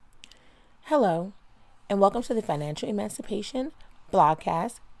Hello, and welcome to the Financial Emancipation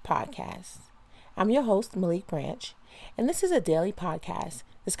Blogcast podcast. I'm your host, Malik Branch, and this is a daily podcast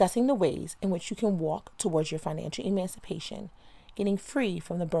discussing the ways in which you can walk towards your financial emancipation, getting free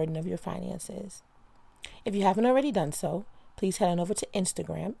from the burden of your finances. If you haven't already done so, please head on over to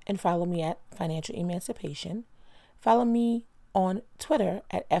Instagram and follow me at Financial Emancipation. Follow me on Twitter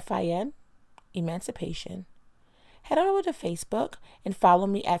at FIN Emancipation. Head on over to Facebook and follow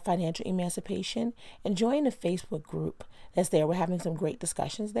me at Financial Emancipation and join the Facebook group that's there. We're having some great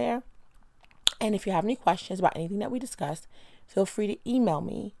discussions there. And if you have any questions about anything that we discussed, feel free to email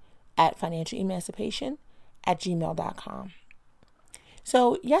me at financialemancipation@gmail.com.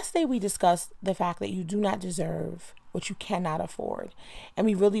 So yesterday we discussed the fact that you do not deserve what you cannot afford. And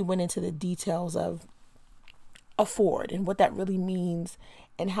we really went into the details of afford and what that really means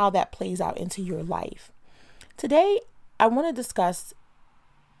and how that plays out into your life. Today, I want to discuss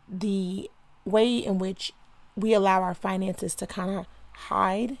the way in which we allow our finances to kind of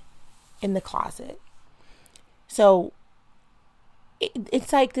hide in the closet. So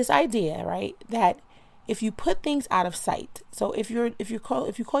it's like this idea, right? That if you put things out of sight, so if you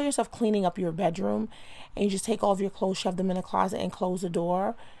call yourself cleaning up your bedroom and you just take all of your clothes, shove them in a closet and close the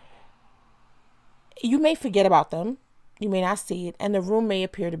door, you may forget about them. You may not see it, and the room may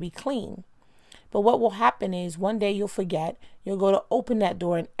appear to be clean. But what will happen is one day you'll forget, you'll go to open that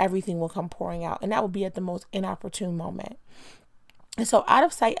door and everything will come pouring out. And that will be at the most inopportune moment. And so out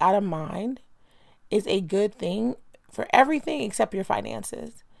of sight, out of mind is a good thing for everything except your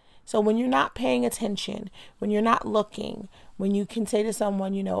finances. So when you're not paying attention, when you're not looking, when you can say to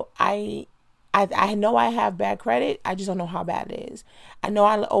someone, I know I have bad credit. I just don't know how bad it is. I know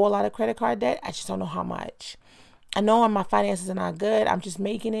I owe a lot of credit card debt. I just don't know how much. I know my finances are not good. I'm just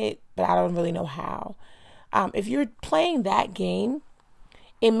making it, but I don't really know how. If you're playing that game,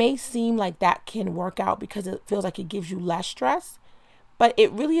 it may seem like that can work out because it feels like it gives you less stress, but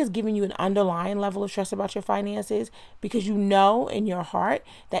it really is giving you an underlying level of stress about your finances because you know in your heart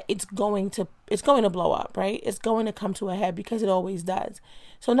that it's going to blow up, right? It's going to come to a head because it always does.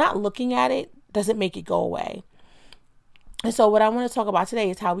 So not looking at it doesn't make it go away. And so what I want to talk about today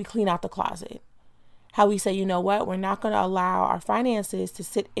is how we clean out the closet. How we say, you know what, we're not going to allow our finances to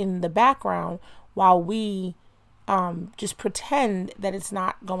sit in the background while we just pretend that it's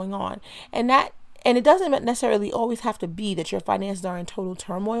not going on. And it doesn't necessarily always have to be that your finances are in total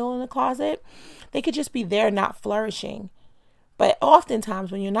turmoil in the closet. They could just be there not flourishing. But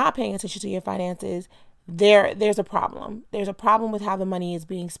oftentimes when you're not paying attention to your finances, there's a problem. There's a problem with how the money is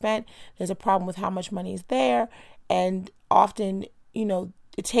being spent. There's a problem with how much money is there. And often,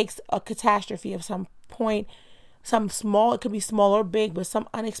 it takes a catastrophe of some point, it could be small or big, but some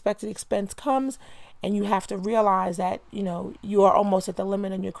unexpected expense comes and you have to realize that, you are almost at the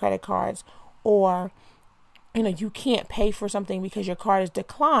limit on your credit cards, or, you can't pay for something because your card is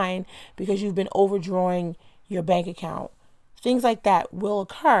declined because you've been overdrawing your bank account. Things like that will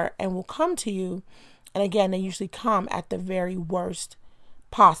occur and will come to you. And again, they usually come at the very worst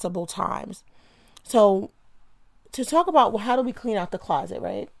possible times. So to talk about, how do we clean out the closet,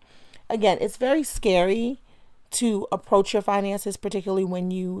 right? Again, it's very scary to approach your finances, particularly when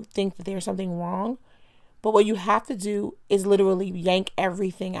you think that there's something wrong. But what you have to do is literally yank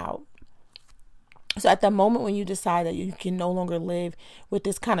everything out. So at the moment when you decide that you can no longer live with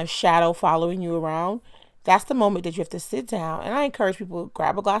this kind of shadow following you around, that's the moment that you have to sit down. And I encourage people to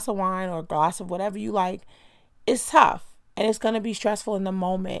grab a glass of wine or a glass of whatever you like. It's tough and it's going to be stressful in the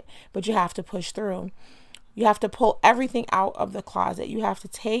moment, but you have to push through. You have to pull everything out of the closet. You have to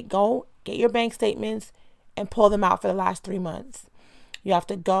go get your bank statements and pull them out for the last 3 months. You have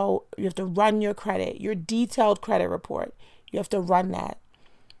to run your credit, your detailed credit report. You have to run that.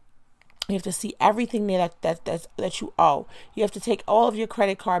 You have to see everything there that you owe. You have to take all of your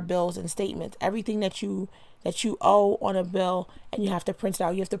credit card bills and statements, everything that you owe on a bill, and you have to print it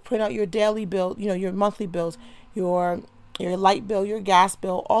out. You have to print out your daily bill, your monthly bills, your light bill, your gas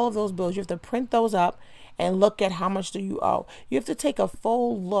bill, all of those bills. You have to print those up and look at how much do you owe. You have to take a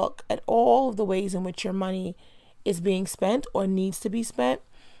full look at all of the ways in which your money is being spent or needs to be spent,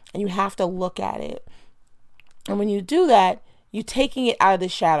 and you have to look at it. And when you do that, you're taking it out of the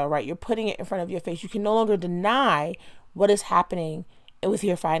shadow, right? You're putting it in front of your face. You can no longer deny what is happening with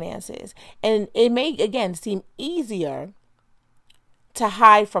your finances. And it may, again, seem easier to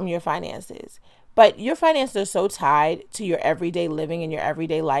hide from your finances. But your finances are so tied to your everyday living and your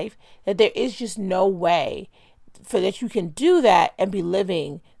everyday life that there is just no way for that you can do that and be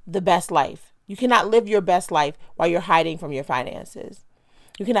living the best life. You cannot live your best life while you're hiding from your finances.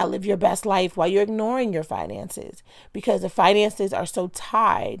 You cannot live your best life while you're ignoring your finances because the finances are so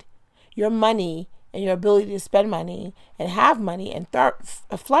tied your money and your ability to spend money and have money and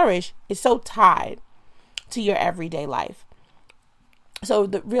flourish is so tied to your everyday life. So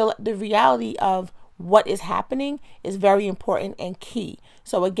the reality of what is happening is very important and key.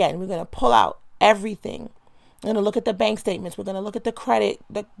 So again, we're going to pull out everything. We're going to look at the bank statements. We're going to look at the credit,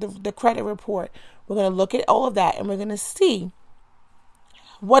 the credit report. We're going to look at all of that, and we're going to see,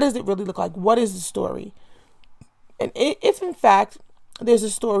 what does it really look like? What is the story? And if in fact there's a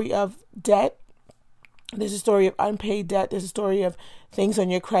story of debt, there's a story of unpaid debt, there's a story of things on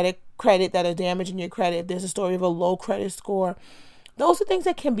your credit that are damaging your credit, there's a story of a low credit score, those are things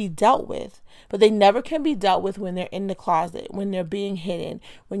that can be dealt with, but they never can be dealt with when they're in the closet, when they're being hidden,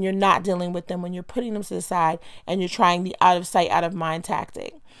 when you're not dealing with them, when you're putting them to the side and you're trying the out of sight, out of mind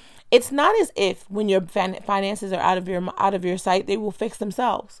tactic. It's not as if when your finances are out of your sight, they will fix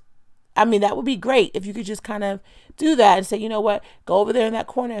themselves. I mean, that would be great if you could just kind of do that and say, you know what, go over there in that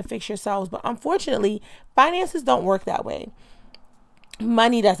corner and fix yourselves. But unfortunately, finances don't work that way.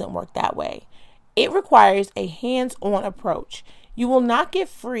 Money doesn't work that way. It requires a hands-on approach. You will not get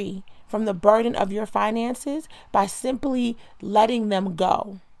free from the burden of your finances by simply letting them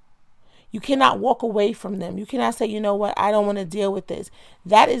go. You cannot walk away from them. You cannot say, you know what, I don't want to deal with this.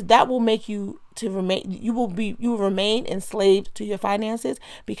 That will make you to remain. You will remain enslaved to your finances,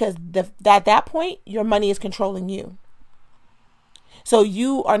 because at that point your money is controlling you. So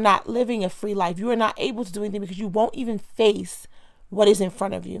you are not living a free life. You are not able to do anything because you won't even face what is in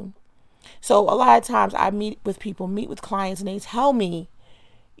front of you. So a lot of times I meet with clients, and they tell me,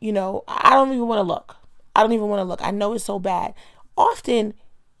 you know, I don't even want to look. I know it's so bad. Often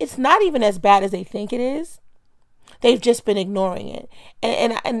it's not even as bad as they think it is. They've just been ignoring it.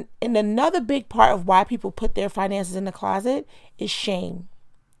 And another big part of why people put their finances in the closet is shame.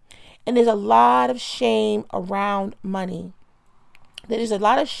 And there's a lot of shame around money. There's a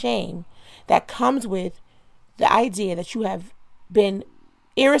lot of shame that comes with the idea that you have been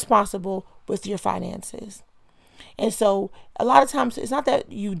irresponsible with your finances. And so a lot of times it's not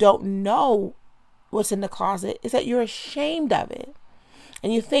that you don't know what's in the closet, it's that you're ashamed of it.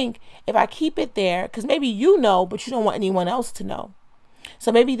 And you think, if I keep it there, because maybe you know, but you don't want anyone else to know.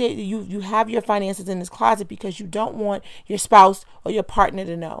 So maybe you have your finances in this closet because you don't want your spouse or your partner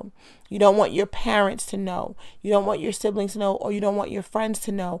to know. You don't want your parents to know. You don't want your siblings to know, or you don't want your friends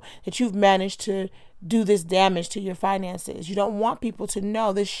to know that you've managed to do this damage to your finances. You don't want people to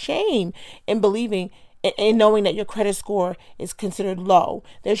know. There's shame in believing and knowing that your credit score is considered low.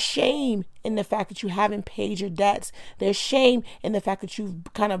 There's shame in the fact that you haven't paid your debts. There's shame in the fact that you've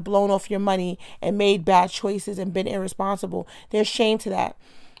kind of blown off your money and made bad choices and been irresponsible. There's shame to that.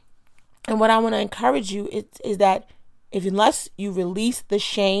 And what I want to encourage you is that unless you release the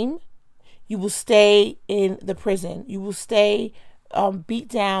shame, you will stay in the prison. You will stay beat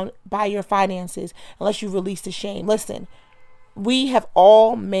down by your finances unless you release the shame. Listen, we have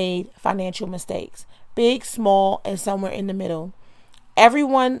all made financial mistakes. Big, small, and somewhere in the middle.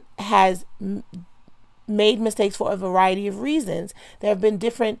 Everyone has made mistakes for a variety of reasons. There have been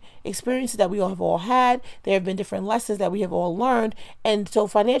different experiences that we all have had. There have been different lessons that we have all learned. And so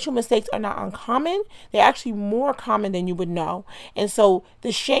financial mistakes are not uncommon. They're actually more common than you would know. And so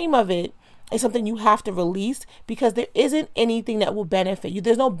the shame of it is something you have to release, because there isn't anything that will benefit you.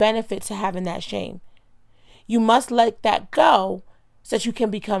 There's no benefit to having that shame. You must let that go so that you can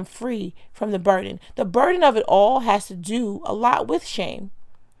become free from the burden. The burden of it all has to do a lot with shame.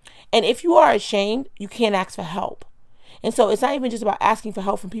 And if you are ashamed, you can't ask for help. And so it's not even just about asking for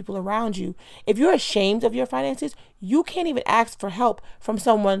help from people around you. If you're ashamed of your finances, you can't even ask for help from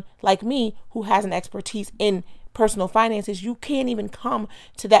someone like me who has an expertise in personal finances. You can't even come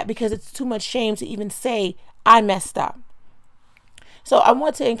to that because it's too much shame to even say, I messed up. So I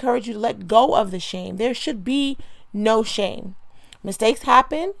want to encourage you to let go of the shame. There should be no shame. Mistakes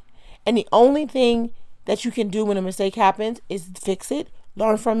happen, and the only thing that you can do when a mistake happens is fix it,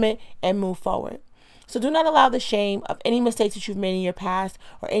 learn from it, and move forward. So do not allow the shame of any mistakes that you've made in your past,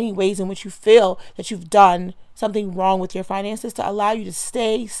 or any ways in which you feel that you've done something wrong with your finances, to allow you to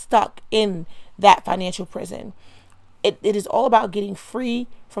stay stuck in that financial prison. It is all about getting free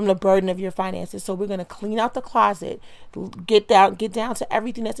from the burden of your finances. So we're going to clean out the closet, get down to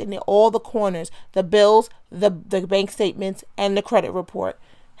everything that's in there, all the corners, the bills, the bank statements, and the credit report.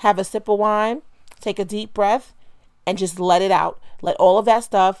 Have a sip of wine, take a deep breath, and just let it out. Let all of that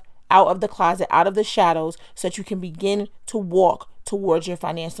stuff out of the closet, out of the shadows, so that you can begin to walk towards your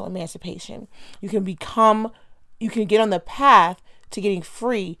financial emancipation. You can get on the path to getting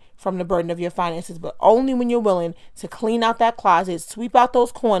free from the burden of your finances, but only when you're willing to clean out that closet, sweep out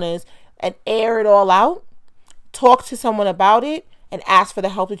those corners, and air it all out. Talk to someone about it and ask for the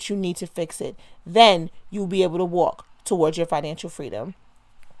help that you need to fix it. Then you'll be able to walk towards your financial freedom.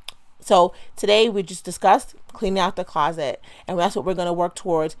 So today we just discussed cleaning out the closet, and that's what we're going to work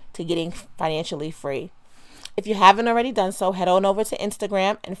towards to getting financially free. If you haven't already done so, head on over to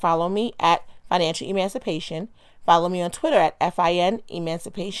Instagram and follow me at Financial Emancipation. Follow me on Twitter at FIN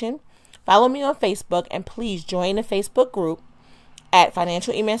Emancipation. Follow me on Facebook, and please join the Facebook group at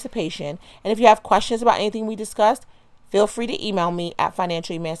Financial Emancipation. And if you have questions about anything we discussed, feel free to email me at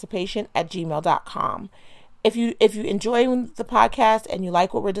financialemancipation@gmail.com. If you enjoy the podcast and you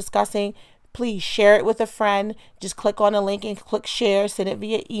like what we're discussing, please share it with a friend. Just click on the link and click share, send it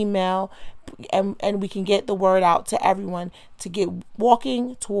via email, and we can get the word out to everyone to get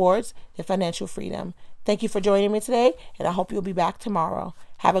walking towards their financial freedom. Thank you for joining me today, and I hope you'll be back tomorrow.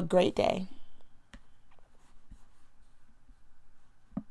 Have a great day.